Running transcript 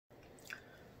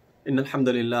إن الحمد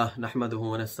لله نحمده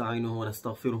ونستعينه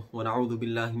ونستغفره ونعوذ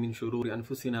بالله من شرور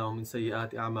أنفسنا ومن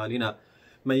سيئات أعمالنا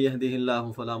من يهده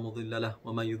الله فلا مضل له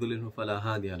ومن يضلله فلا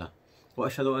هادي له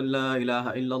وأشهد أن لا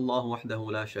إله إلا الله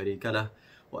وحده لا شريك له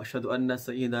وأشهد أن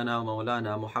سيدنا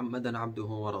ومولانا محمدا عبده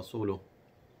ورسوله.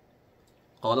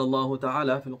 قال الله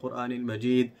تعالى في القرآن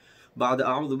المجيد بعد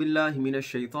أعوذ بالله من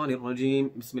الشيطان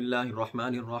الرجيم بسم الله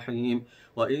الرحمن الرحيم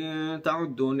وإن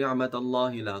تعدوا نعمة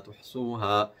الله لا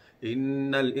تحصوها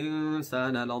إن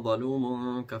الإنسان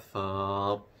لظلوم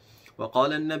كفار.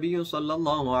 وقال النبي صلى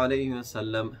الله عليه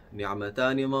وسلم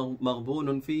نعمتان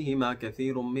مغبون فيهما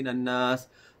كثير من الناس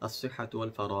الصحة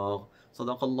والفراغ.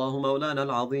 صدق الله مولانا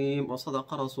العظيم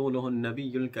وصدق رسوله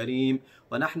النبي الكريم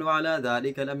ونحن على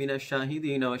ذلك لمن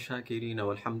الشاهدين والشاكرين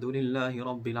والحمد لله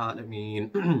رب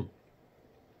العالمين.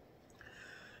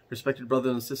 Respected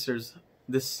brothers and sisters,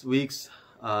 this week's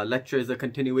lecture is a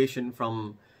continuation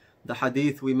from the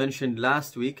hadith we mentioned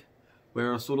last week,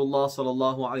 where Rasulullah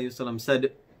sallallahu alayhi wasallam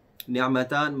said,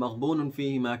 "Ni'matan maghbunun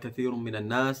fihima kathirun min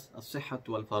an-nas, as-sihhat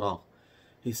wal-faragh."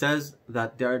 He says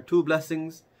that there are two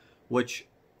blessings which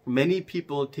many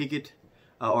people take it,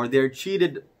 or they're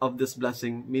cheated of this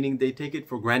blessing, meaning they take it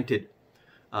for granted.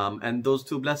 And those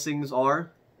two blessings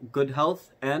are good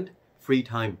health and free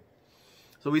time.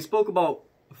 So we spoke about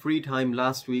free time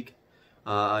last week,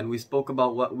 and we spoke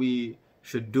about what we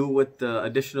should do with the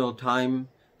additional time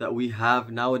that we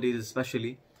have nowadays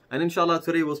especially. And inshallah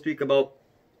today we'll speak about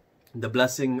the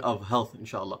blessing of health,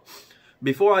 inshallah.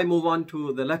 Before I move on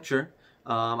to the lecture,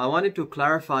 I wanted to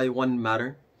clarify one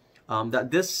matter, that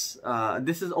this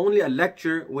is only a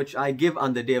lecture which I give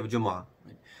on the day of Jumu'ah.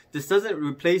 Right? This doesn't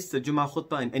replace the Jumu'ah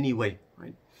khutbah in any way.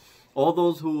 Right? All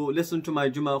those who listen to my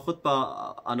Jumu'ah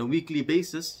khutbah on a weekly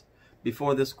basis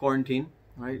before this quarantine,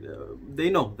 right, they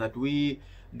know that we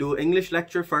do English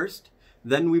lecture first,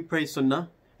 then we pray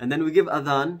Sunnah, and then we give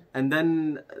Adhan, and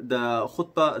then the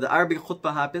khutbah, the Arabic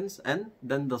khutbah happens, and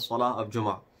then the Salah of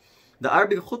Jumu'ah. The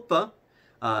Arabic khutbah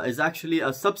is actually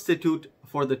a substitute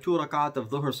for the 2 rak'at of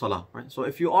Dhuhr Salah. Right? So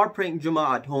if you are praying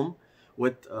Jumu'ah at home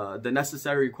with the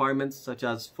necessary requirements such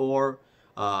as 4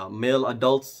 male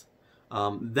adults,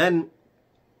 then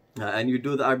and you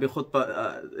do the Arabic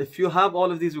khutbah, if you have all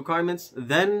of these requirements,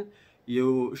 then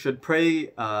you should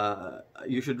pray,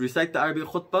 you should recite the Arabic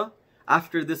khutbah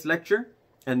after this lecture,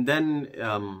 and then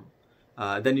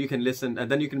you can listen, and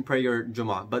then you can pray your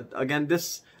Jumu'ah. But again,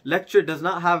 this lecture does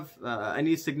not have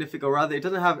any significance, or rather it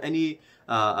doesn't have any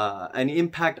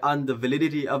impact on the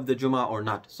validity of the Jumu'ah or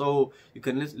not. So you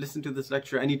can listen to this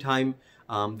lecture anytime.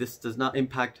 This does not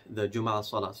impact the Jumu'ah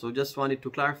Salah. So just wanted to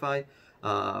clarify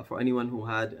for anyone who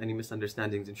had any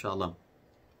misunderstandings, inshallah.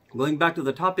 Going back to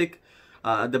the topic,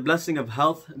 the blessing of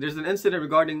health. There's an incident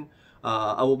regarding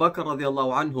Abu Bakr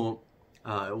radiallahu anhu.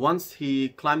 Once he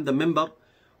climbed the minbar,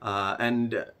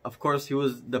 and of course he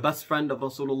was the best friend of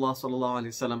Rasulullah sallallahu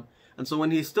alaihi wasallam. And so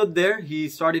when he stood there, he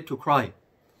started to cry.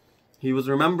 He was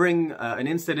remembering an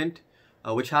incident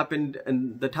which happened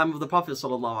in the time of the Prophet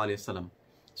sallallahu alaihi wasallam.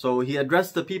 So he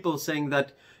addressed the people saying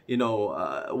that, you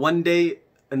know, one day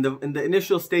in the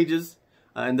initial stages,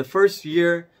 in the first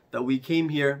year that we came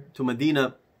here to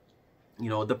Medina, you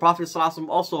know, the Prophet ﷺ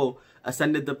also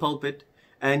ascended the pulpit,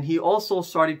 and he also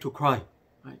started to cry.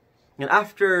 Right? And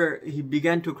after he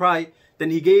began to cry, then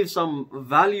he gave some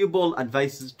valuable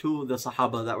advices to the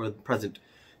Sahaba that were present.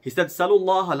 He said, "Salu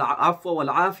Allah al-afwa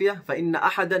wal-afiyah, fa inna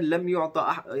ahadan lam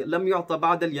yu'ta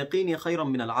ba'da al-yaqini khayran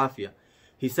min al-afiyah."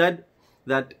 He said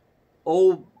that,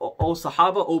 O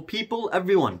Sahaba, O people,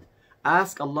 everyone,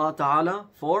 ask Allah Ta'ala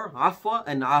for afwa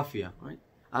and afiyah. Right?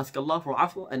 Ask Allah for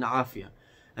afwa and afiyah.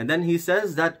 And then he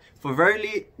says that, for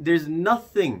verily there's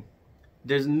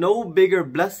no bigger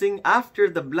blessing after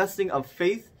the blessing of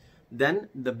faith than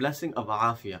the blessing of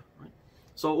afiyah. Right?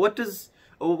 So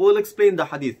we'll explain the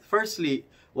hadith. Firstly,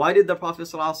 why did the Prophet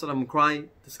ﷺ cry?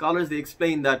 The scholars, they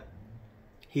explain that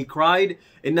he cried,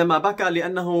 إنما بكى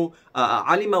لأنه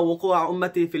علم وقوع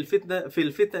أمتي في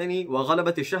الفتن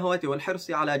وغلبة الشهوة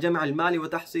والحرص على جمع المال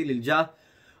وتحصيل الجاه.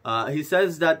 He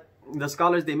says that the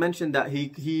scholars, they mentioned that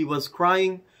he was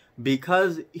crying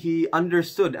because he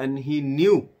understood and he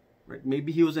knew, right?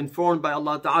 Maybe he was informed by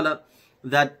Allah Ta'ala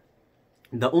that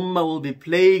the ummah will be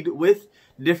plagued with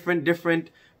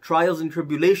different trials and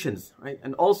tribulations, right?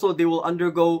 And also they will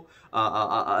undergo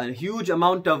a huge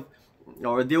amount of,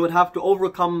 or they would have to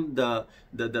overcome the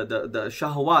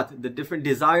shahwat, the different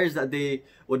desires that they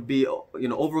would be, you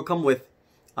know, overcome with.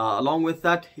 Along with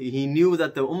that, he knew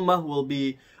that the ummah will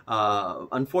be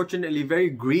unfortunately very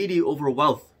greedy over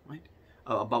wealth, right?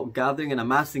 About gathering and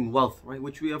amassing wealth, right?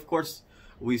 Which we, of course,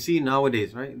 we see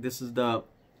nowadays, right? This is the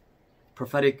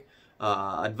prophetic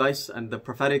advice and the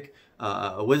prophetic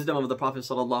wisdom of the Prophet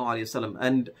sallallahu alaihi wasallam.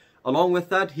 And along with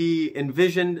that, he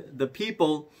envisioned the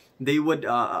people, they would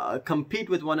compete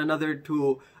with one another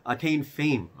to attain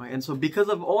fame. Right? And so because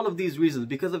of all of these reasons,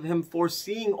 because of him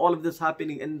foreseeing all of this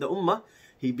happening in the ummah,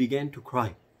 he began to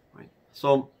cry. Right?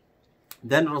 So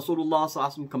then Rasulullah sallallahu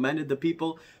alaihi wasallam commanded the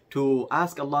people to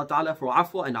ask Allah Ta'ala for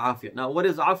afwa and afiyah. Now what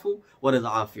is afu? What is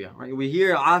afiyah? Right? We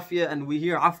hear afiyah and we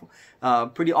hear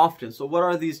afu pretty often. So what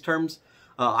are these terms?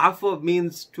 Afwa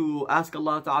means to ask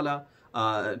Allah Ta'ala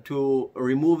to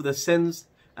remove the sins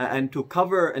and to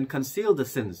cover and conceal the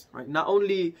sins. Right? Not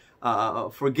only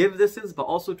forgive the sins, but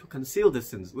also to conceal the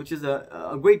sins, which is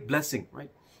a great blessing. Right?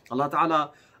 Allah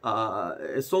Ta'ala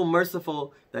is so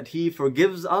merciful that He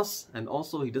forgives us, and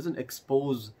also He doesn't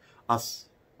expose us.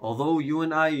 Although you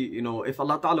and I, if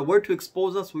Allah Ta'ala were to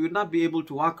expose us, we would not be able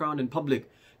to walk around in public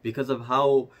because of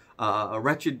how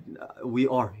wretched we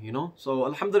are, So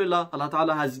Alhamdulillah, Allah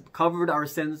Ta'ala has covered our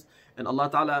sins, and Allah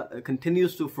Ta'ala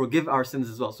continues to forgive our sins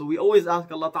as well. So we always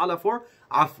ask Allah Ta'ala for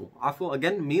afu. Afu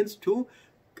again means to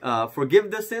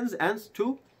forgive the sins and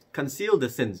to conceal the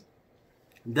sins.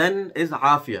 Then is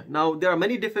afiyah. Now there are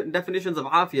many different definitions of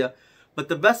afiyah, but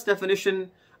the best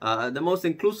definition, the most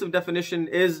inclusive definition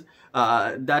is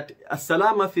that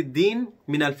as-salama fi din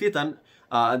min al-fitan,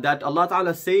 that Allah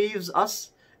Ta'ala saves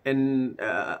us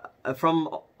from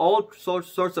all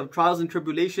sorts of trials and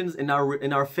tribulations in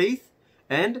our faith,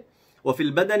 and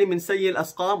وَفِي الْبَدَنِ مِنْ سَيِّ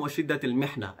الْأَسْقَامِ وَشِدَّةِ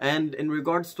الْمِحْنَةِ, and in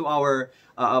regards to our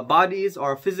bodies,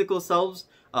 our physical selves,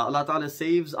 Allah Ta'ala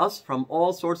saves us from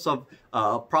all sorts of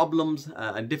problems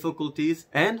and difficulties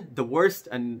and the worst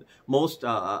and most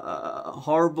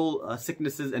horrible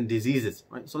sicknesses and diseases.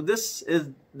 Right? So this is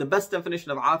the best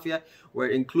definition of afiyah, where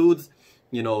it includes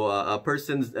a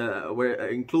person's where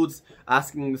it includes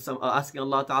asking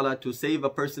Allah Ta'ala to save a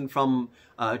person from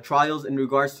trials in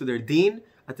regards to their deen.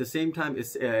 At the same time,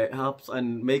 it helps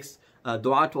and makes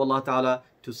dua to Allah Ta'ala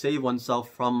to save oneself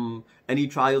from any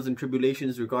trials and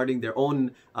tribulations regarding their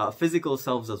own physical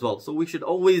selves as well. So we should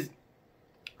always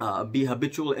be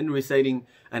habitual in reciting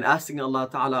and asking Allah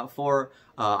Ta'ala for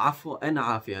afwa and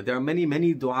afiyah. There are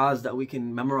many du'as that we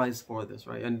can memorize for this,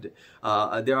 right? And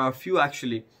there are a few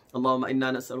actually. Allahumma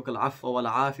inna nas'aluka al-afwa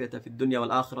wal-afiyata fi dunya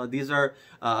wal-akhirah. These are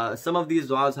some of these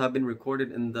du'as have been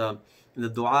recorded in the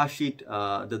dua sheet,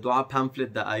 the dua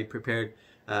pamphlet that I prepared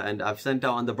and I've sent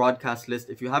out on the broadcast list.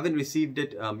 If you haven't received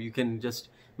it, you can just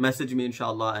message me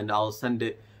inshallah and I'll send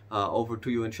it over to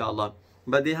you inshallah.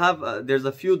 But they have there's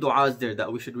a few du'as there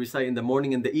that we should recite in the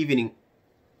morning and the evening.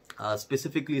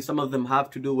 Specifically, some of them have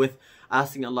to do with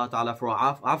asking Allah Ta'ala for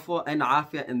afwa and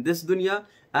afiyah in this dunya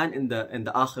and in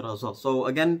the akhirah as well. So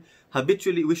again,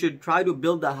 habitually we should try to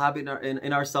build that habit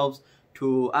in ourselves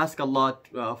to ask Allah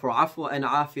for afwa and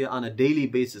afiyah on a daily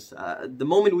basis. The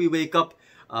moment we wake up,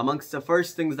 amongst the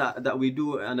first things that we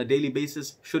do on a daily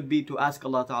basis should be to ask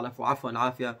Allah Ta'ala for afwa and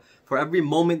afiyah. For every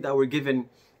moment that we're given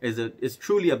is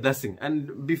truly a blessing.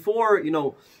 And before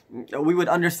we would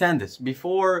understand this,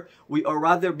 before we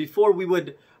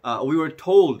were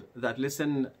told that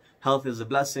listen, health is a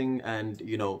blessing and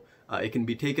it can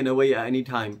be taken away at any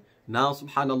time. Now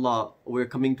subhanallah, we're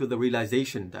coming to the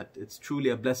realization that it's truly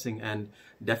a blessing and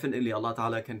definitely Allah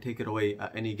Ta'ala can take it away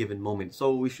at any given moment.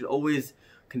 So we should always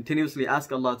continuously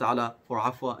ask Allah Ta'ala for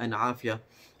afwa and afiyah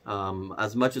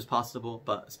as much as possible,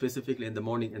 but specifically in the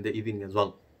morning and the evening as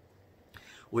well.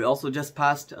 We also just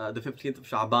passed the 15th of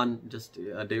Sha'ban just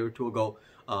a day or two ago,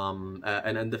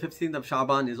 and the 15th of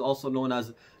Sha'ban is also known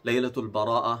as Laylatul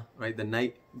Bara'ah, right? The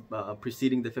night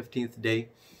preceding the 15th day,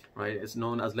 right? It's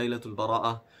known as Laylatul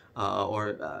Bara'ah,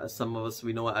 or some of us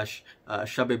we know as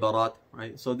Shab-e Barat,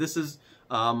 right? So this is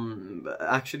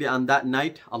actually on that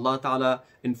night Allah Ta'ala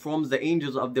informs the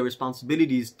angels of their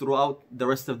responsibilities throughout the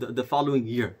rest of the following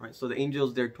year, right? So the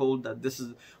angels, they're told that this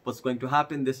is what's going to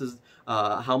happen, this is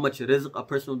how much rizq a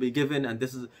person will be given, and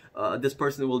this is this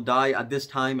person will die at this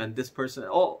time, and this person,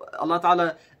 Allah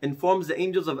Ta'ala informs the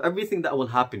angels of everything that will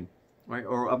happen, right?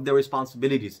 Or of their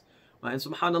responsibilities, right? And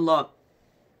subhanallah,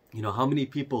 how many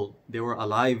people they were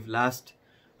alive last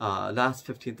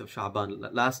 15th of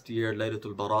Sha'ban, last year,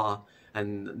 Laylatul Bara'ah,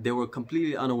 and they were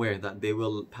completely unaware that they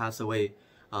will pass away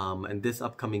in this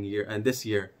upcoming year and this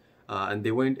year, and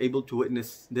they weren't able to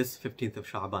witness this 15th of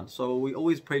Sha'ban. So we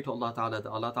always pray to Allah Ta'ala that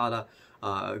Allah Ta'ala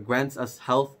grants us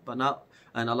health,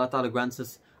 and Allah Ta'ala grants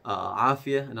us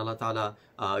afiyah, and Allah Ta'ala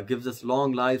gives us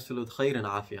long lives filled with khair and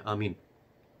afiyah. Ameen.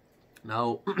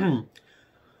 Now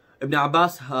Ibn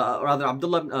Abbas,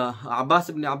 Abbas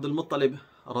ibn Abdul Muttalib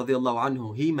radiyallahu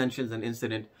anhu, he mentions an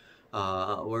incident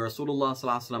where Rasulullah sallallahu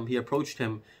alaihi wasallam, he approached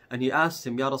him and he asked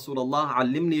him, Ya Rasulullah,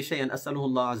 allimni shay'an as'aluhu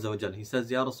Allah azza wa jal. He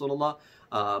says, Ya Rasulullah,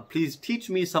 please teach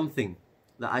me something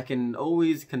that I can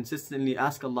always consistently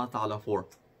ask Allah Ta'ala for.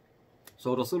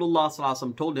 So Rasulullah sallallahu alaihi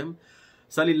wasallam told him,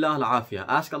 Salillah al-afiyah,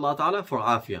 ask Allah Ta'ala for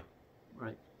afiyah.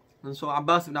 Right? And so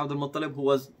Abbas ibn Abdul Muttalib, who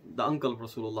was the uncle of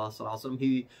Rasulullah sallallahu alaihi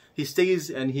wasallam, he stays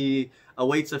and he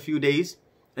awaits a few days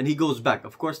and he goes back.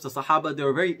 Of course, the Sahaba, they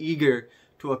were very eager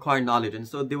to acquire knowledge, and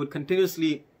so they would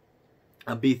continuously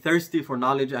be thirsty for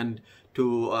knowledge and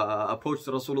to approach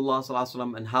the Rasulullah sallallahu alaihi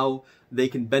wasallam and how they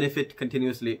can benefit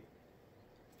continuously.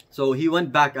 So he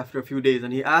went back after a few days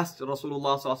and he asked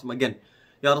Rasulullah sallallahu alaihi wasallam again,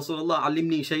 Ya Rasulullah,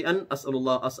 alimni shay'an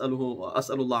as'alullah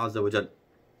azza wa jal.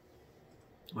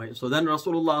 Right, so then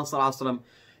Rasulullah sallallahu alaihi wasallam,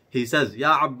 he says,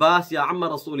 Ya Abbas, Ya Amma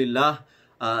Rasulillah,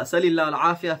 Salillah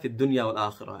al-afiyah fi dunya wal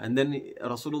akhirah. And then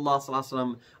Rasulullah sallallahu alaihi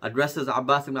wasallam addresses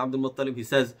Abbas ibn Abdul Muttalib. He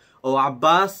says, O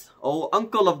Abbas, O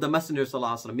uncle of the Messenger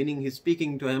sallallahu alaihi wasallam, meaning he's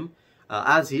speaking to him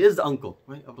as he is the uncle,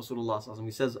 right, of Rasulullah sallallahu alaihi wasallam.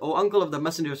 He says, O uncle of the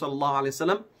Messenger sallallahu alaihi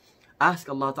wasallam, ask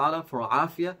Allah Ta'ala for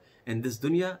afiyah in this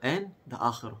dunya and the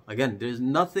akhirah. Again, there's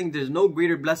no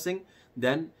greater blessing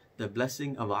than the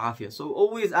blessing of afiyah. So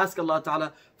always ask Allah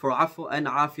Ta'ala for afu and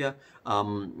afiyah.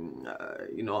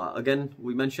 Again,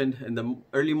 we mentioned in the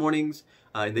early mornings,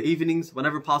 in the evenings,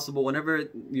 whenever possible, whenever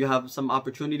you have some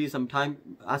opportunity, some time,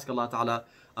 ask Allah Ta'ala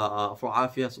for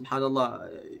afiyah.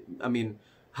 SubhanAllah, I mean,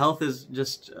 health is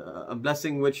just a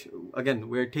blessing which, again,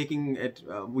 we're taking it,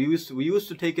 we used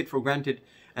to take it for granted,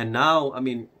 and now, I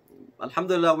mean,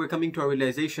 alhamdulillah, we're coming to a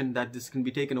realization that this can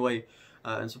be taken away.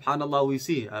 And subhanallah, we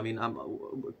see, I mean,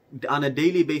 on a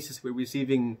daily basis, we're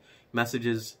receiving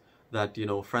messages that,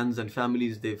 friends and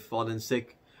families, they've fallen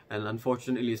sick, and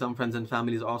unfortunately some friends and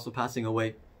families are also passing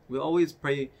away. We always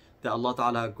pray that Allah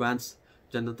Ta'ala grants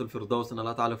Jannatul Firdaus, and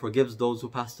Allah Ta'ala forgives those who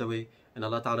passed away, and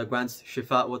Allah Ta'ala grants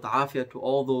shifa wa ta'afiyah to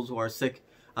all those who are sick.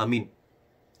 Ameen.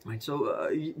 Right, so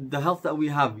the health that we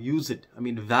have, use it. I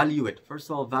mean, value it. First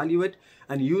of all, value it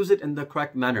and use it in the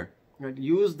correct manner. Right?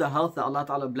 Use the health that Allah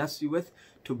Ta'ala blessed you with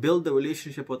to build the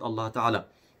relationship with Allah Ta'ala.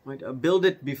 Right? Build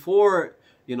it before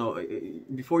you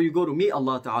go to meet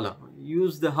Allah Ta'ala.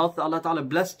 Use the health that Allah Ta'ala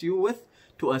blessed you with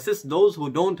to assist those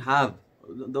who don't have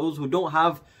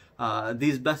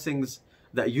these blessings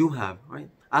that you have. Right?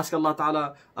 Ask Allah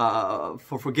Ta'ala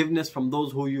for forgiveness from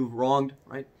those who you've wronged.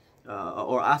 Right?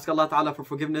 Or ask Allah Ta'ala for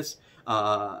forgiveness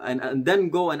and then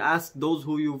go and ask those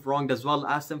who you've wronged as well.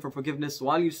 Ask them for forgiveness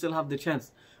while you still have the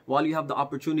chance, while you have the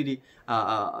opportunity.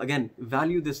 Again,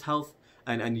 value this health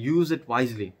and use it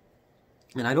wisely.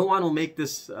 And I don't want to make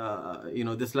this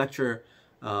this lecture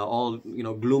all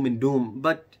gloom and doom,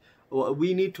 but what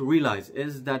we need to realize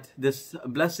is that these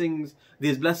blessings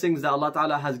that Allah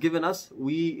Ta'ala has given us,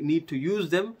 we need to use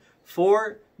them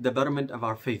for the betterment of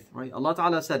our faith, right? Allah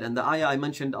Ta'ala said, and the ayah I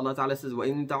mentioned, Allah Ta'ala says,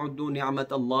 وَإِن تَعُدُّوا نِعْمَةَ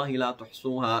اللَّهِ لَا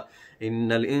تُحْصُوهَا إِنَّ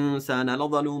الْإِنسَانَ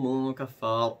لَظَلُومٌ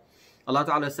كَفَّارٌ. Allah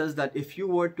Ta'ala says that if you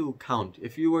were to count,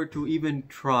 if you were to even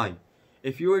try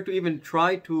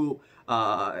to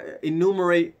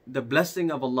enumerate the blessing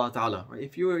of Allah Ta'ala, right?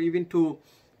 If you were even to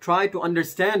try to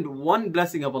understand one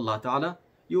blessing of Allah Ta'ala,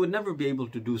 you would never be able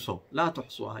to do so. لَا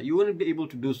تُحْصُوهَا. You wouldn't be able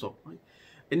to do so, right?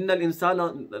 إِنَّ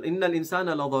الْإِنسَانَ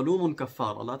لَظَلُومٌ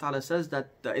كَفَّارٌ. Allah Ta'ala says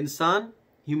that the insan,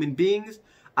 human beings,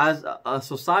 as a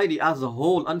society as a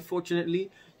whole,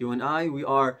 unfortunately, you and I, we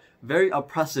are very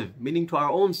oppressive, meaning to our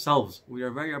own selves. We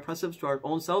are very oppressive to our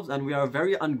own selves, and we are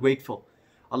very ungrateful.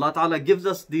 Allah Ta'ala gives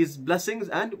us these blessings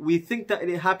and we think that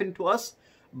it happened to us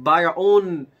by our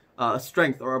own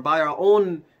strength, or by our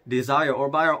own desire, or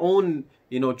by our own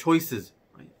choices.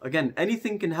 Right? Again,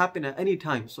 anything can happen at any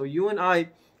time. So you and I,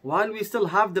 while we still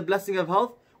have the blessing of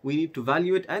health, we need to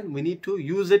value it and we need to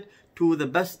use it to the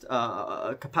best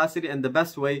capacity and the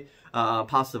best way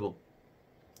possible.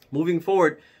 Moving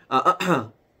forward, these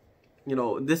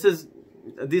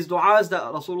du'as that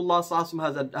Rasulullah sallallahu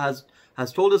alaihi wasallam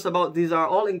has told us about, these are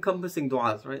all encompassing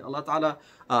du'as, right? Allah Ta'ala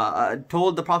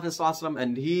told the Prophet sallallahu alaihi wasallam,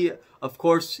 and he, of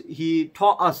course, he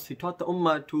taught the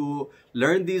ummah to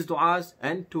learn these du'as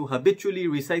and to habitually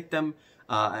recite them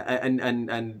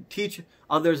and teach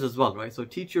others as well, right? So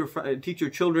teach your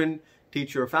children,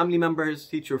 teach your family members,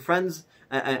 teach your friends,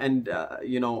 and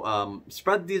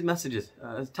spread these messages.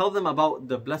 Tell them about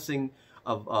the blessing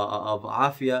of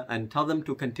afiyah, and tell them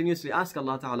to continuously ask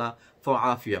Allah Ta'ala for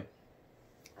afiyah.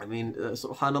 I mean,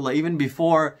 subhanallah, even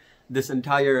before this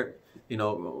entire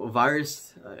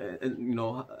virus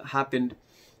happened,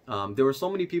 there were so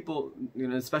many people,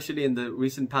 especially in the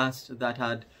recent past, that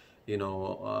had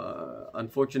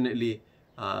unfortunately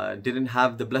didn't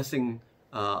have the blessing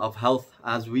of health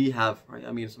as we have, right?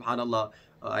 I mean, subhanallah,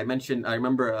 I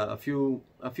remember a few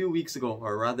weeks ago,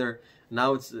 or rather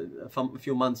now it's a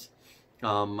few months,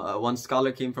 one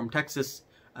scholar came from Texas,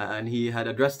 and he had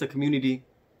addressed the community,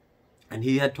 and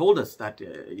he had told us that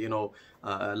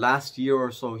last year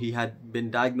or so he had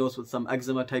been diagnosed with some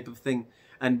eczema type of thing,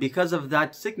 and because of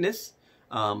that sickness,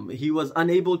 he was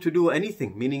unable to do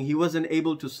anything, meaning he wasn't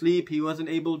able to sleep, he wasn't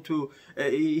able to,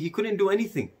 he couldn't do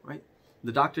anything, right?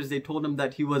 The doctors, they told him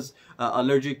that he was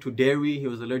allergic to dairy, he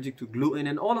was allergic to gluten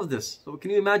and all of this. So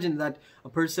can you imagine that a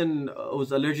person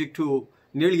was allergic to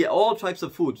nearly all types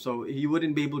of food? So he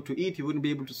wouldn't be able to eat, he wouldn't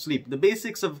be able to sleep. The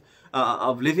basics of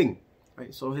living,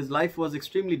 right? So his life was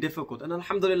extremely difficult. And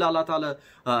alhamdulillah, Allah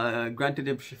Ta'ala granted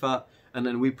him shifa. And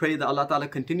then we pray that Allah Ta'ala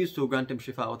continues to grant him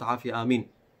shifa wa afiyah, ameen.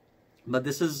 But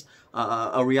this is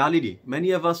a reality.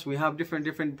 Many of us, we have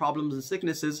different problems and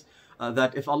sicknesses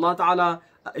that if Allah Ta'ala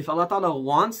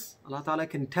wants, Allah Ta'ala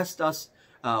can test us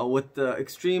with the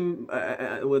extreme,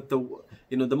 with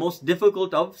the most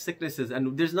difficult of sicknesses.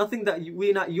 And there's nothing that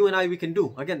you and I, we can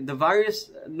do. Again, the virus,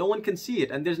 no one can see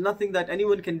it, and there's nothing that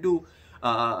anyone can do.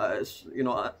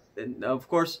 And of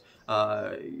course,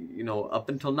 up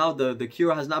until now, the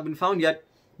cure has not been found yet.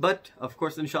 But of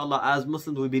course, inshallah, as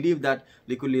Muslims, we believe that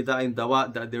likulli da'in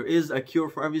dawa, that there is a cure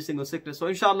for every single sickness. So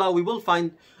inshallah, we will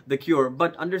find the cure.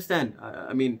 But understand,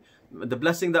 I mean, the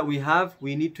blessing that we have,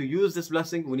 we need to use this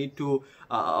blessing. We need to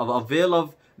avail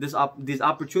of these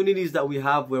opportunities that we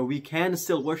have, where we can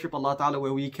still worship Allah Ta'ala,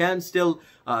 where we can still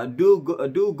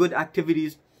do good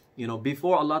activities,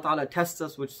 before Allah Ta'ala tests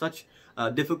us with such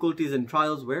difficulties and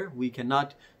trials where we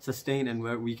cannot sustain and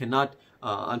where we cannot,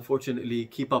 unfortunately,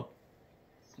 keep up.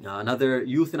 Another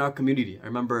youth in our community, I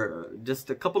remember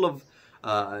just a couple of,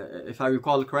 if I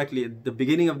recall correctly, at the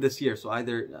beginning of this year, so I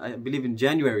believe in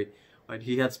January, right,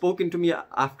 he had spoken to me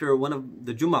after one of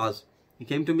the Jum'ahs. He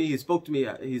came to me, he spoke to me,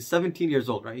 he's 17 years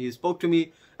old, right? He spoke to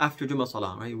me after Jum'ah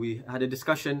Salah, right? We had a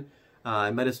discussion, I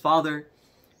met his father,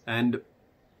 and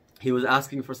he was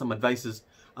asking for some advices.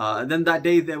 Then that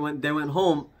day they went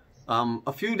home.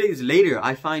 A few days later,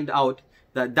 I find out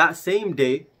that same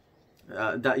day,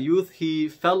 that youth, he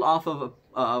fell off of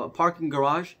a parking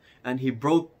garage, and he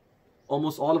broke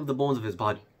almost all of the bones of his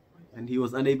body, and he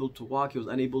was unable to walk, he was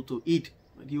unable to eat,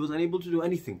 he was unable to do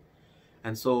anything.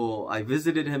 And so I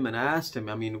visited him and I asked him,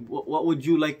 I mean, what would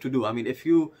you like to do? I mean, if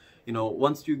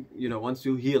once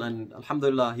you heal, and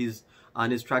alhamdulillah, he's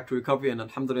on his track to recovery, and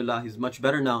alhamdulillah, he's much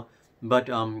better now. But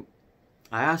I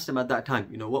asked him at that time,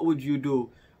 what would you do,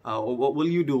 or what will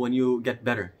you do when you get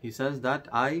better? He says that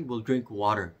I will drink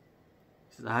water.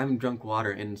 I haven't drunk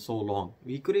water in so long.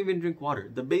 He couldn't even drink water.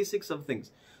 The basics of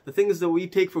things, the things that we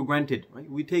take for granted, right?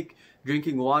 We take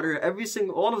drinking water,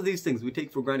 all of these things we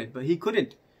take for granted, but he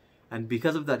couldn't. And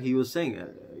because of that, he was saying,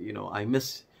 I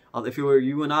miss, if it were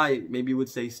you and I, maybe we would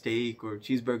say steak or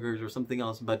cheeseburgers or something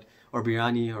else, or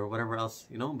biryani or whatever else,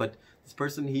 but this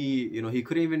person, he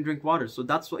couldn't even drink water. So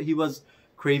that's what he was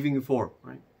craving for,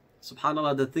 right?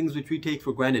 SubhanAllah, the things which we take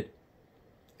for granted.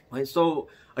 Right? So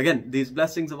again, these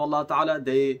blessings of Allah Ta'ala,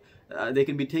 they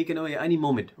can be taken away at any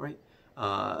moment, right?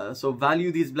 So value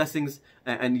these blessings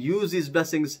and use these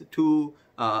blessings to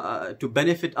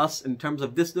benefit us in terms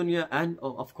of this dunya, and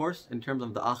of course in terms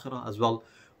of the akhirah as well.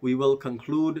 We will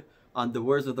conclude on the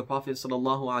words of the Prophet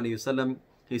sallallahu alaihi wasallam.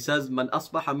 He says, "Man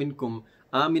asbaha minkum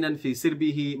aminan fi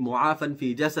sirbihi mu'afan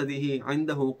fi jasadihi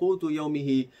 'indahu qutu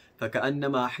yawmihi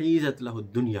faka'annama hizat lahu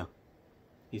ad-dunya."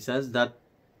 He says that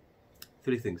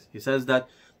three things. He says that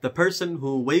the person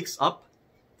who wakes up,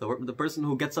 the person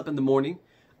who gets up in the morning,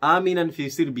 aminan fi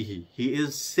sirbihi, he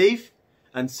is safe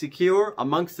and secure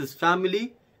amongst his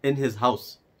family in his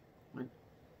house. Right?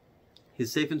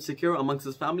 He's safe and secure amongst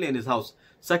his family in his house.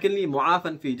 Secondly,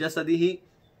 mu'afan fi jasadihi,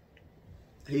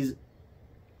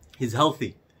 he's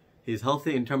healthy. He's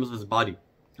healthy in terms of his body.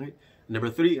 Right?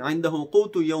 Number three, indahu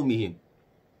qutu yawmihi,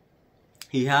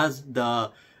 he has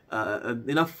the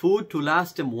enough food to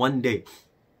last him one day.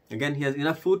 Again, he has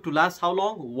enough food to last how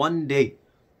long? One day.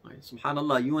 Right?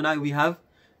 SubhanAllah, you and I, we have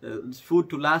food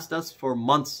to last us for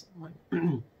months.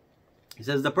 Right? He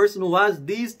says the person who has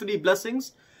these three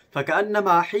blessings,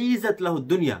 فَكَأَنَّمَا حِيزَتْ لَهُ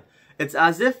الدُّنْيَا, it's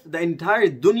as if the entire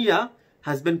dunya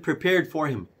has been prepared for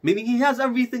him. Meaning he has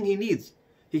everything he needs.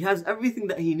 He has everything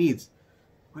that he needs.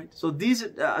 Right? So these,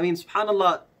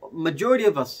 SubhanAllah, majority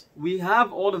of us, we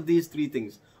have all of these three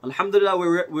things. Alhamdulillah,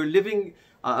 we're living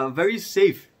very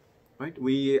safe. Right?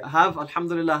 We have,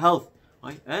 alhamdulillah, health.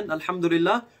 Right? And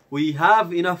alhamdulillah, we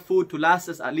have enough food to last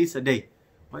us at least a day.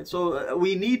 Right? So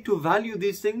we need to value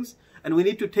these things, and we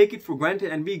need to take it for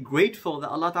granted and be grateful that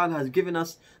Allah Ta'ala has given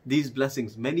us these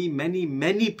blessings.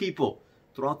 Many people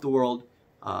throughout the world,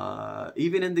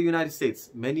 Even in the United States,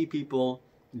 many people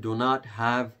do not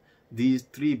have these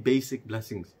 3 basic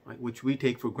blessings, right, which we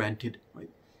take for granted, right?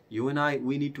 You and I,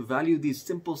 we need to value these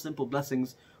simple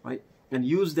blessings, right, and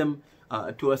use them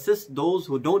to assist those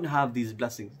who don't have these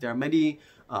blessings. There are many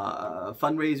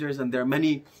fundraisers, and there are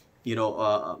many,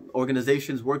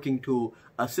 organizations working to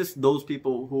assist those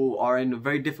people who are in a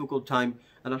very difficult time.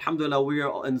 And alhamdulillah, we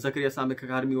are in Zakaria Islamic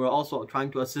Academy, we're also trying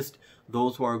to assist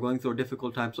those who are going through a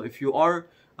difficult time. So if you are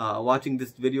watching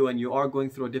this video and you are going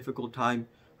through a difficult time,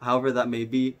 however that may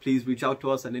be, please reach out to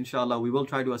us, and inshallah we will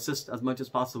try to assist as much as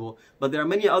possible. But there are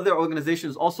many other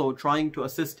organizations also trying to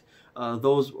assist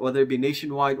those, whether it be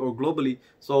nationwide or globally.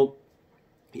 So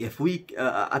if we,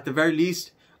 at the very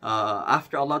least,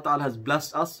 after Allah Ta'ala has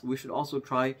blessed us, we should also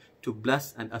try to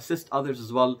bless and assist others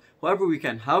as well, however we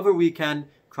can. However we can,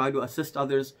 try to assist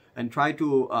others and try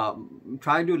to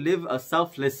live a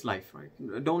selfless life,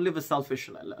 right? Don't live a selfish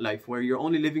life where you're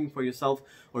only living for yourself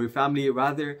or your family.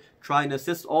 Rather, try and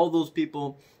assist all those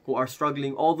people who are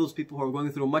struggling, all those people who are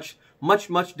going through much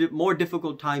more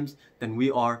difficult times than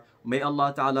we are. May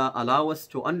Allah Ta'ala allow us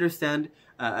to understand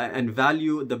and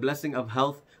value the blessing of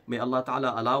health. May Allah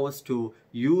Ta'ala allow us to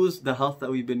use the health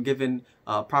that we've been given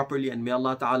properly, and may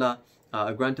Allah Ta'ala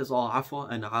grant us all afwa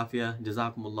and afiyah.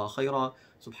 Jazakumullah khaira.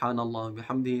 Subhanallah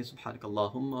bihamdihi,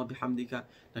 subhanakallahumma bihamdika,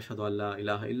 nashhadu an la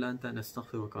ilaha illa anta,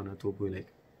 nastaghfiruka wa natubu ilayk.